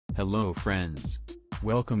Hello friends.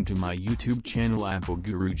 Welcome to my YouTube channel Apple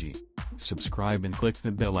Guruji. Subscribe and click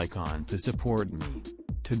the bell icon to support me.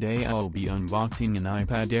 Today I'll be unboxing an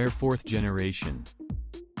iPad Air 4th generation.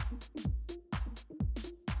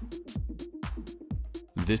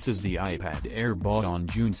 This is the iPad Air bought on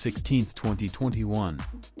June 16, 2021.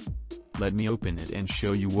 Let me open it and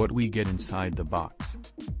show you what we get inside the box.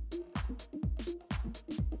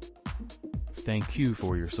 Thank you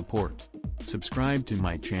for your support. Subscribe to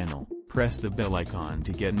my channel, press the bell icon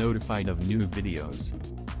to get notified of new videos.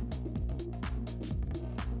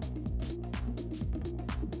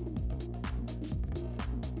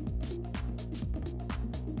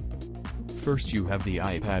 First you have the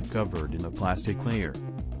iPad covered in a plastic layer.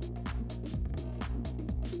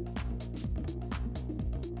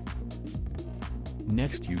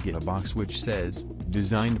 Next you get a box which says,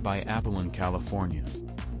 "Designed by Apple in California."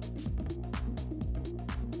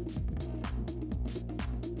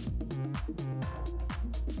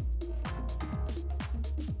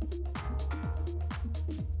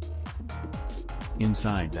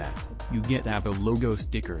 Inside that, you get Apple logo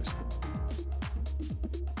stickers.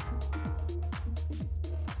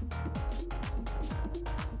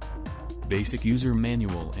 Basic user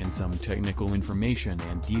manual and some technical information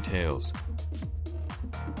and details.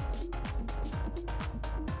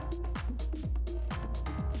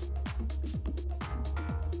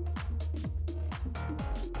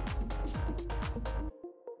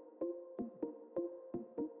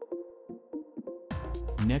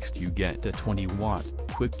 Next you get a 20-watt,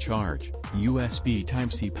 quick charge, USB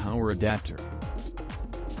Type-C power adapter.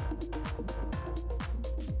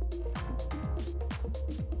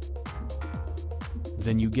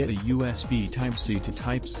 Then you get a USB Type-C to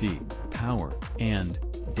Type-C, power, and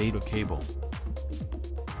data cable.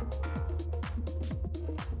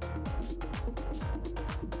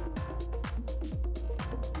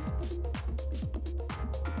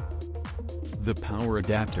 The power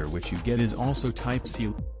adapter which you get is also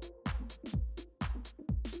Type-C.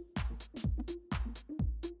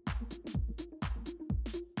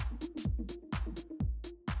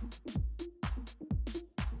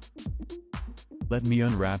 Let me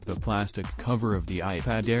unwrap the plastic cover of the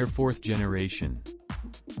iPad Air 4th generation.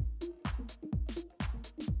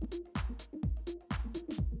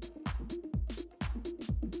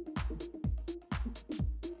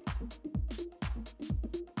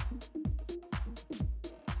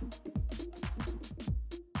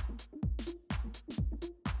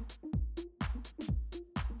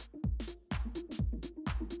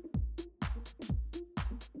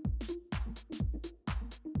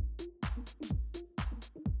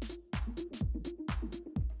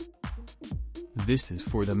 This is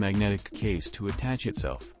for the magnetic case to attach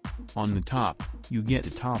itself. On the top, you get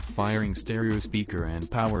a top-firing stereo speaker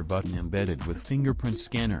and power button embedded with fingerprint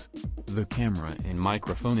scanner. The camera and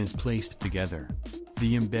microphone is placed together.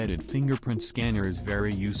 The embedded fingerprint scanner is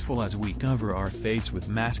very useful as we cover our face with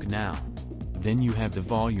mask now. Then you have the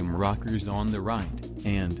volume rockers on the right,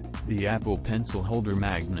 and the Apple Pencil holder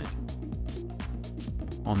magnet.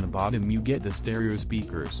 On the bottom you get the stereo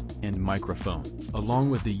speakers and microphone,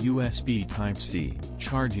 along with the USB Type-C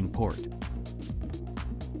charging port.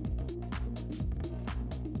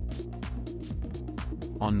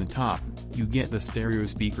 On the top, you get the stereo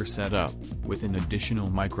speaker setup, with an additional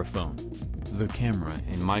microphone. The camera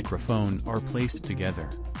and microphone are placed together.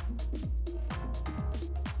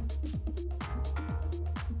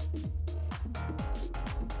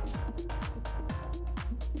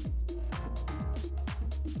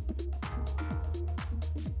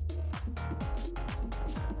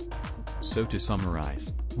 So to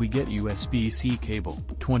summarize, we get USB-C cable,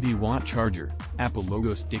 20-watt charger, Apple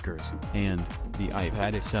logo stickers, and the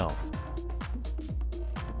iPad itself.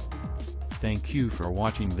 Thank you for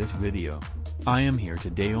watching this video. I am here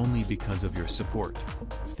today only because of your support.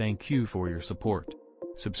 Thank you for your support.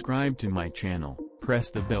 Subscribe to my channel,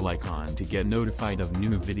 press the bell icon to get notified of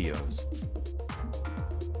new videos.